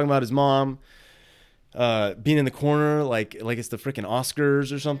we? We were talking about his mom, being in the corner, like it's the freaking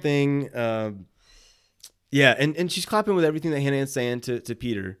Oscars or something. Yeah. And she's clapping with everything that Hannah Ann's saying to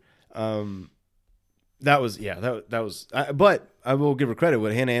Peter. That was, but I will give her credit.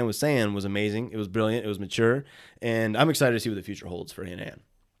 What Hannah Ann was saying was amazing. It was brilliant. It was mature. And I'm excited to see what the future holds for Hannah Ann.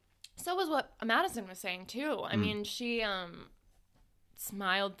 So was what Madison was saying too. I mean, she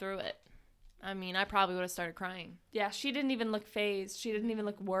smiled through it. I mean, I probably would have started crying. Yeah, she didn't even look fazed. She didn't even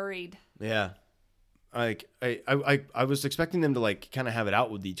look worried. Yeah. Like I was expecting them to like kind of have it out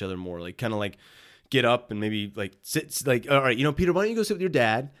with each other more, like kind of like get up and maybe like sit, like, all right, you know, Peter, why don't you go sit with your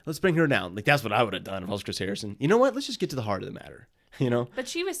dad? Let's bring her down. Like, that's what I would have done if I was Chris Harrison. You know what? Let's just get to the heart of the matter, you know? But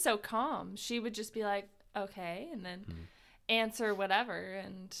she was so calm. She would just be like, okay, and then answer whatever.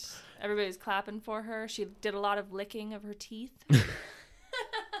 And everybody was clapping for her. She did a lot of licking of her teeth.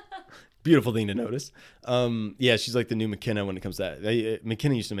 Beautiful thing to notice. Yeah, she's like the new McKenna when it comes to that.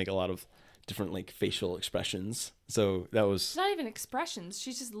 McKenna used to make a lot of different like facial expressions, so that was it's not even expressions.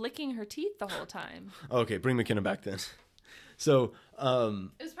 She's just licking her teeth the whole time. Okay, bring McKenna back then. So it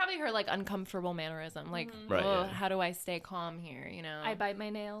was probably her like uncomfortable mannerism, like right, yeah. How do I stay calm here, you know? I bite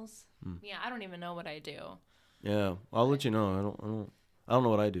my nails. Yeah, I don't even know what I do. Yeah, I'll let you know. I don't know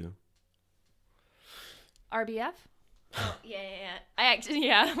what I do. RBF. Oh, yeah. I actually,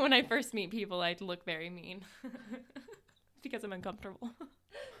 when I first meet people, I look very mean because I'm uncomfortable.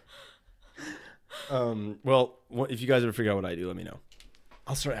 Well, if you guys ever figure out what I do, let me know.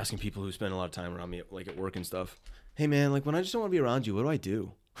 I'll start asking people who spend a lot of time around me, like at work and stuff. Hey man, like when I just don't want to be around you, what do I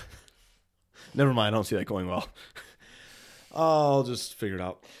do? Never mind, I don't see that going well. I'll just figure it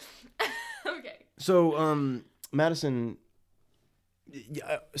out. Okay. So, Madison,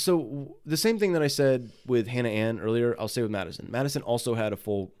 so the same thing that I said with Hannah Ann earlier, I'll say with Madison. Madison also had a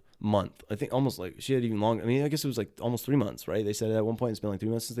full month. I think almost like she had even longer. I mean, I guess it was like almost 3 months, right? They said at one point it's been like 3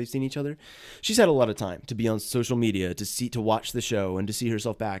 months since they've seen each other. She's had a lot of time to be on social media, to watch the show and to see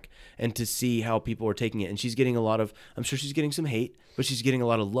herself back and to see how people are taking it. And she's getting a lot of, I'm sure she's getting some hate, but she's getting a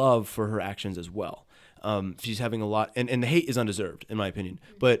lot of love for her actions as well. She's having a lot, and the hate is undeserved in my opinion.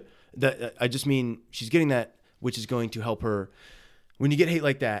 But that I just mean she's getting that, which is going to help her. When you get hate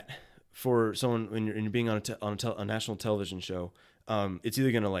like that for someone, when you're being on a national television show, it's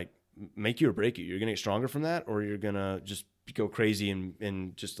either going to like make you or break you. You're going to get stronger from that, or you're going to just go crazy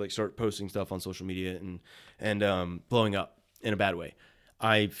and just like start posting stuff on social media and blowing up in a bad way.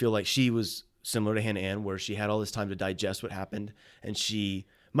 I feel like she was similar to Hannah Ann, where she had all this time to digest what happened, and she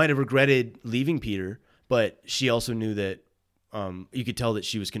might have regretted leaving Peter, but she also knew that you could tell that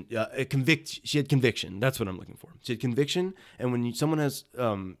she was she had conviction. That's what I'm looking for. She had conviction, and when someone has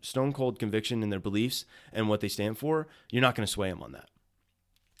stone cold conviction in their beliefs and what they stand for, you're not going to sway them on that.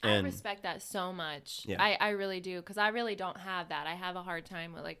 And I respect that so much. Yeah. I really do, because I really don't have that. I have a hard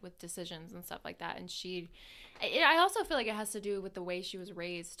time with decisions and stuff like that. And I also feel like it has to do with the way she was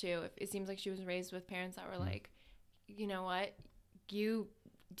raised too. It seems like she was raised with parents that were like, you know what, you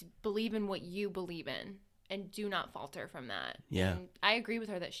believe in what you believe in, and do not falter from that. Yeah. And I agree with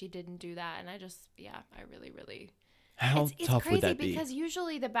her that she didn't do that. And I really. How tough would that be? It's crazy because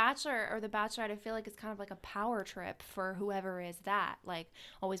usually The Bachelor or The Bachelorette, I feel like it's kind of like a power trip for whoever is that. Like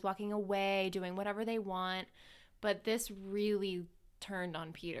always walking away, doing whatever they want. But this really turned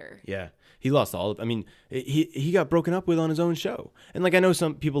on Peter. Yeah. He lost all of it. I mean, he got broken up with on his own show. And like I know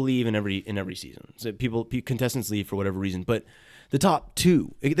some people leave in every season. So contestants leave for whatever reason, but the top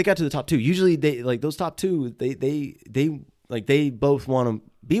two, they got to the top two. Usually they like those top two, they both want to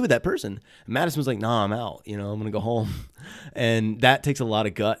be with that person. And Madison was like, nah, I'm out. I'm going to go home. And that takes a lot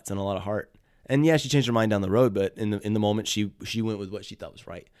of guts and a lot of heart. And yeah, she changed her mind down the road, but in the moment she went with what she thought was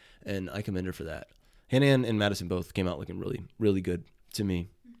right. And I commend her for that. Hannah and Madison both came out looking really, really good to me.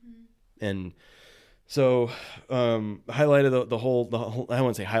 And so, highlight of the whole, I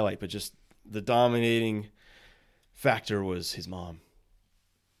wouldn't say highlight, but just the dominating factor was his mom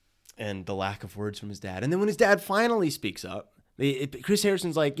and the lack of words from his dad. And then when his dad finally speaks up, Chris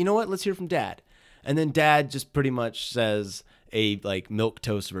Harrison's like, you know what? Let's hear from dad. And then dad just pretty much says a like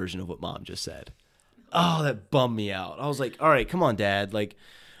milquetoast version of what mom just said. Oh, that bummed me out. I was like, all right, come on, dad. Like,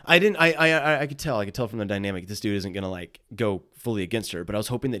 I could tell from the dynamic, this dude isn't going to like go fully against her, but I was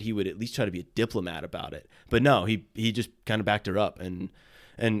hoping that he would at least try to be a diplomat about it. But no, he just kind of backed her up, and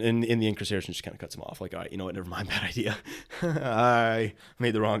in the end, Chris Harrison just kind of cuts him off. Like, all right, you know what? Never mind, bad idea. I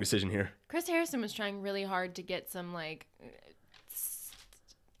made the wrong decision here. Chris Harrison was trying really hard to get some like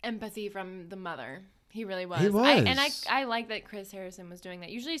empathy from the mother. He really was. He was. I like that Chris Harrison was doing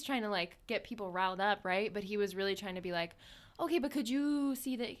that. Usually he's trying to like get people riled up, right? But he was really trying to be like, okay, but could you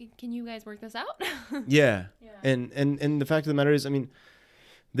see that? Can you guys work this out? Yeah. And the fact of the matter is, I mean,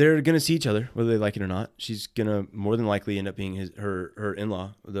 they're gonna see each other whether they like it or not. She's gonna more than likely end up being her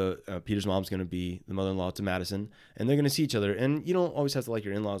in-law. Peter's mom's gonna be the mother-in-law to Madison, and they're gonna see each other. And you don't always have to like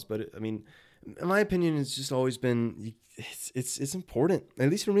your in-laws, but I mean, in my opinion, it's just always been it's important. At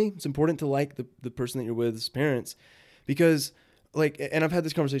least for me, it's important to like the person that you're with's parents, because like, and I've had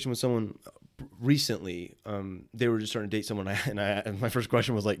this conversation with someone recently. They were just starting to date someone, and my first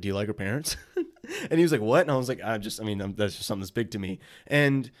question was like, do you like her parents? And he was like, what? And I was like, that's just something that's big to me.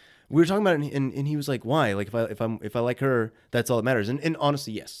 And we were talking about it, and he was like, why? Like, if I like her, that's all that matters. And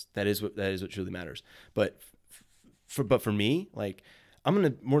honestly, yes, that is what truly matters. But for me, like, I'm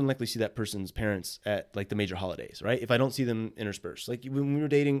gonna more than likely see that person's parents at like the major holidays, right? If I don't see them interspersed, like when we were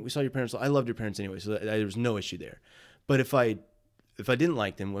dating, we saw your parents. I loved your parents anyway, so there was no issue there. But if I didn't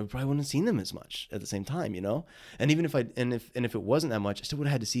like them, I probably wouldn't have seen them as much at the same time, you know? And even if if it wasn't that much, I still would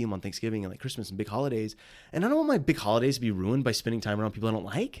have had to see them on Thanksgiving and like Christmas and big holidays. And I don't want my big holidays to be ruined by spending time around people I don't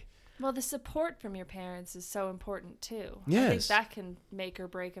like. Well, the support from your parents is so important too. Yes. I think that can make or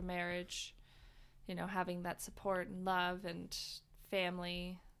break a marriage, you know, having that support and love and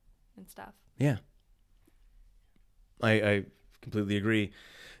family and stuff. Yeah. I completely agree.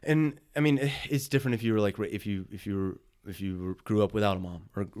 And I mean, it's different if you were like, if you grew up without a mom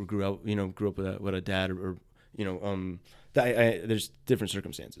or grew up with a dad or you know, there's different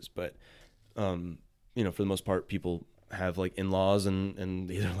circumstances, but you know, for the most part, people have like in-laws and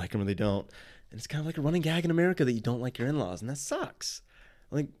they either like them or they don't. And it's kind of like a running gag in America that you don't like your in-laws, and that sucks.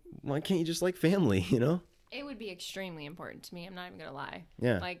 Like, why can't you just like family, you know? It would be extremely important to me. I'm not even gonna lie.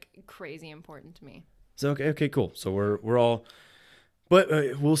 Yeah. Like, crazy important to me. So okay, cool. So we're all, but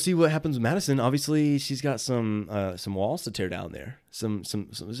we'll see what happens with Madison. Obviously, she's got some walls to tear down there.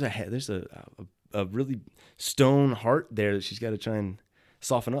 There's a really stone heart there that she's got to try and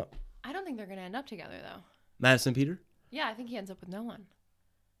soften up. I don't think they're gonna end up together though. Madison Peter? Yeah, I think he ends up with no one.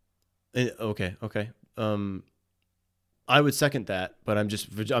 Okay. I would second that, but I'm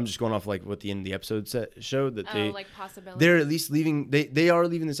just going off like what the end of the episode showed that like possibility. They're at least leaving. They are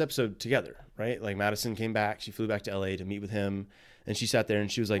leaving this episode together, right? Like Madison came back. She flew back to LA to meet with him, and she sat there and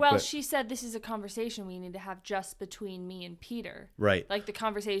she was like, "Well, she said this is a conversation we need to have just between me and Peter." Right. Like the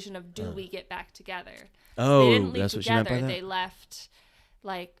conversation of do we get back together? Oh, they didn't leave that's together. What she meant by that? They left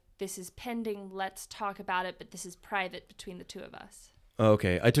like this is pending. Let's talk about it, but this is private between the two of us.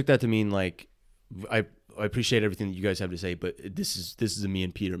 Okay, I took that to mean like I appreciate everything that you guys have to say, but this is a me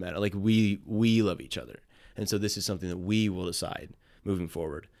and Peter matter. Like we love each other, and so this is something that we will decide moving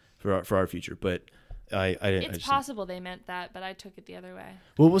forward for our future. But it's possible they meant that, but I took it the other way.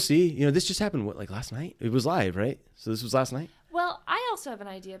 Well, we'll see. You know, this just happened like last night. It was live, right? So this was last night. Well, I also have an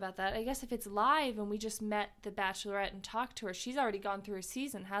idea about that. I guess if it's live and we just met the Bachelorette and talked to her, she's already gone through a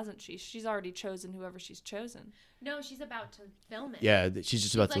season, hasn't she? She's already chosen whoever she's chosen. No, she's about to film it. Yeah, she's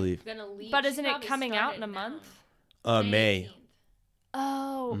just about to leave. Gonna leave. But isn't it coming out in a month? May. 18th.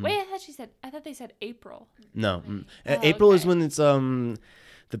 Oh, wait, I thought they said April. No. Oh, April is okay. when it's The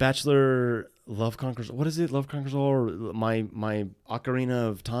Bachelor Love Conquers. What is it? Love Conquers All, or my Ocarina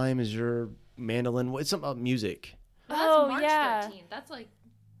of Time is your mandolin. It's something about music. Well, that's March yeah. 13th. That's like.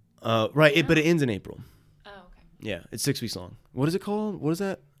 Right, Yeah. but it ends in April. Oh, okay. Yeah, it's 6 weeks long. What is it called? What is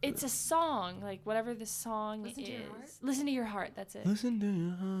that? It's a song, like whatever the song Listen is. to Your Heart? Listen to Your Heart, that's it. Listen to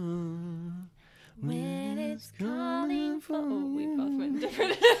your heart When it's calling for... Oh, we both went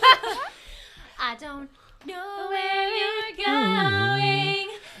different. I don't know where you're going,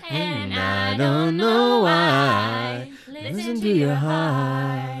 and I don't know why. Listen to your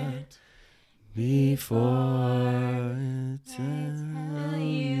heart before I tell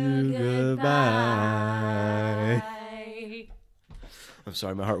you goodbye. I'm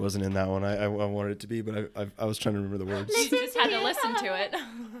sorry, my heart wasn't in that one. I wanted it to be, but I was trying to remember the words. You just had to listen to it.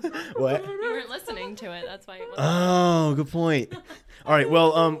 What? You weren't listening to it. That's why it wasn't. Oh, good point. All right,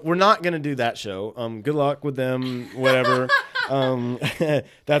 well, we're not going to do that show. Good luck with them, whatever.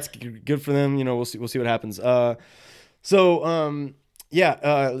 That's good for them. You know, we'll see what happens. Let's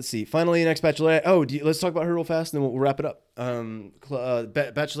see. Finally, next Bachelorette. Oh, let's talk about her real fast, and then we'll wrap it up.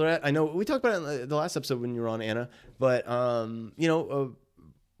 Bachelorette. I know we talked about it in the last episode when you were on, Anna. But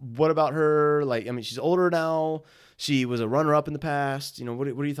what about her? Like, I mean, she's older now. She was a runner-up in the past. You know, what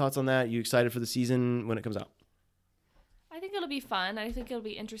are your thoughts on that? You excited for the season when it comes out? I think it'll be fun. I think it'll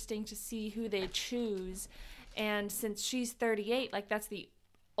be interesting to see who they choose. And since she's 38, like that's the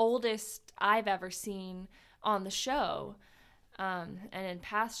oldest I've ever seen on the show. And in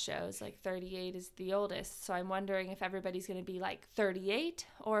past shows, like 38 is the oldest. So I'm wondering if everybody's going to be like 38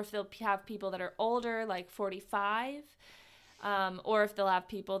 or if they'll have people that are older, like 45, or if they'll have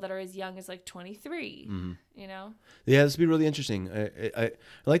people that are as young as like 23, you know? Yeah, this would be really interesting. I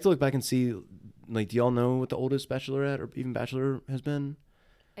like to look back and see, like, do y'all know what the oldest Bachelorette or even Bachelor has been?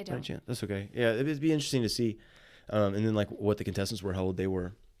 I don't. That's okay. Yeah, it'd be interesting to see. And then like what the contestants were, how old they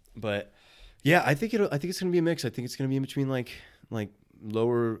were. But yeah, I think it's gonna be a mix. I think it's gonna be in between like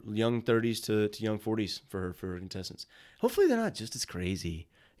lower young 30s to young 40s for contestants. Hopefully they're not just as crazy.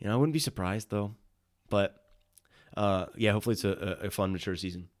 You know, I wouldn't be surprised though. But hopefully it's a fun, mature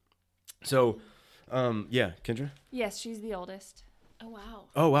season. So, Kendra? Yes, she's the oldest. Oh, wow.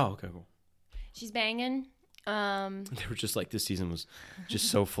 Oh, wow. Okay, cool. She's banging. They were just like, this season was just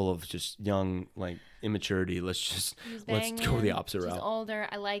so full of just young, like, immaturity. Let's go the opposite route. She's older.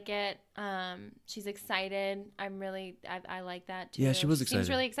 I like it. She's excited. I like that too. Yeah, she was excited. Seems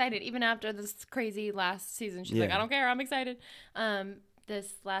really excited. Even after this crazy last season, she's like, I don't care. I'm excited.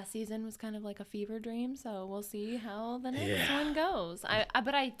 This last season was kind of like a fever dream, so we'll see how the next one goes.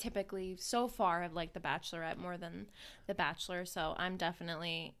 But I typically, so far, have liked The Bachelorette more than The Bachelor, so I'm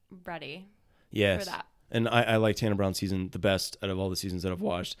definitely ready for that. And I like Tana Brown's season the best out of all the seasons that I've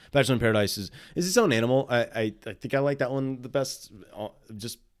watched. Bachelor in Paradise is its own animal. I think I like that one the best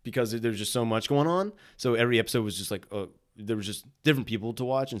just because there's just so much going on. So every episode was just like there was just different people to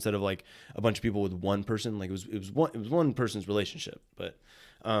watch instead of like a bunch of people with one person. Like it was one person's relationship. But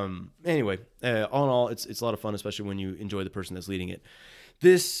anyway, all in all, it's a lot of fun, especially when you enjoy the person that's leading it.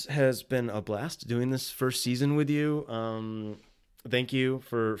 This has been a blast doing this first season with you. Thank you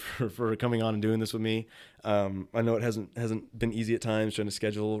for coming on and doing this with me. I know it hasn't been easy at times trying to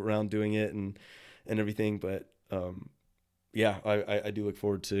schedule around doing it and everything, but I do look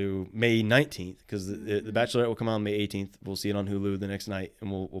forward to May 19th because the Bachelorette will come out on May 18th. We'll see it on Hulu the next night and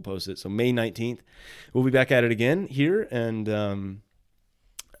we'll post it. So May 19th, we'll be back at it again here, and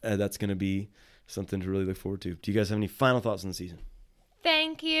that's going to be something to really look forward to. Do you guys have any final thoughts on the season?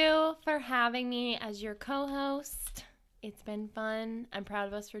 Thank you for having me as your co-host. It's been fun. I'm proud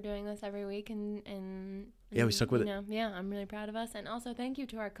of us for doing this every week, and we stuck with it. Yeah, I'm really proud of us. And also thank you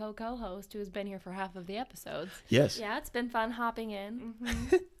to our co-host who has been here for half of the episodes. Yes. Yeah, it's been fun hopping in.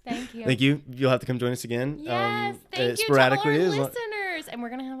 Mm-hmm. Thank you. Thank you. You'll have to come join us again. Yes, thank you sporadically to all our listeners. And we're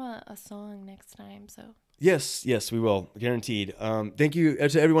going to have a song next time, so. Yes, we will. Guaranteed. Thank you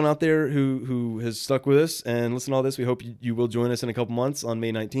to everyone out there who has stuck with us and listened to all this. We hope you will join us in a couple months on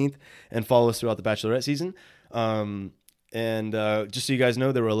May 19th and follow us throughout the Bachelorette season. And just so you guys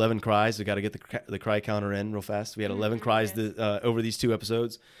know, there were 11 cries. We got to get the cry counter in real fast. We had 11 cries over these 2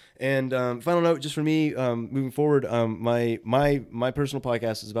 episodes. And final note, just for me, moving forward, my personal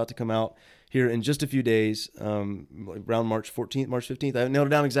podcast is about to come out here in just a few days, around March 14th, March 15th. I haven't nailed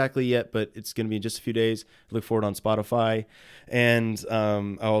it down exactly yet, but it's going to be in just a few days. Look forward on Spotify. And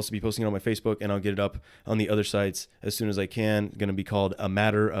I'll also be posting it on my Facebook, and I'll get it up on the other sites as soon as I can. It's going to be called A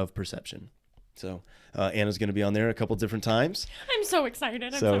Matter of Perception. So Anna's going to be on there a couple different times. I'm so excited.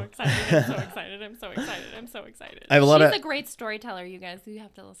 I'm so excited. I have a lot She's a great storyteller, you guys. You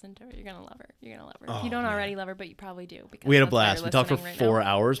have to listen to her. You're going to love her. Oh, if you don't already love her, but you probably do. Because we had a blast. We talked for 4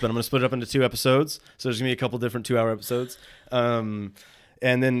 hours, but I'm going to split it up into 2 episodes. So there's going to be a couple different 2-hour episodes. And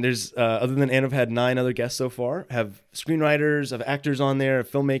then there's, other than Anna, I've had 9 other guests so far. Have screenwriters, have actors on there,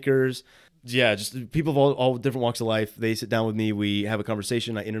 filmmakers. Yeah, just people of all different walks of life. They sit down with me. We have a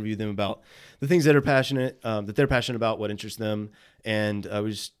conversation. I interview them about the things that they're passionate about, what interests them, and we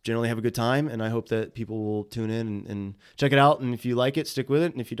just generally have a good time. And I hope that people will tune in and check it out. And if you like it, stick with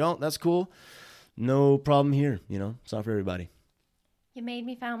it. And if you don't, that's cool. No problem here. You know, it's not for everybody. You made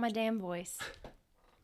me found my damn voice.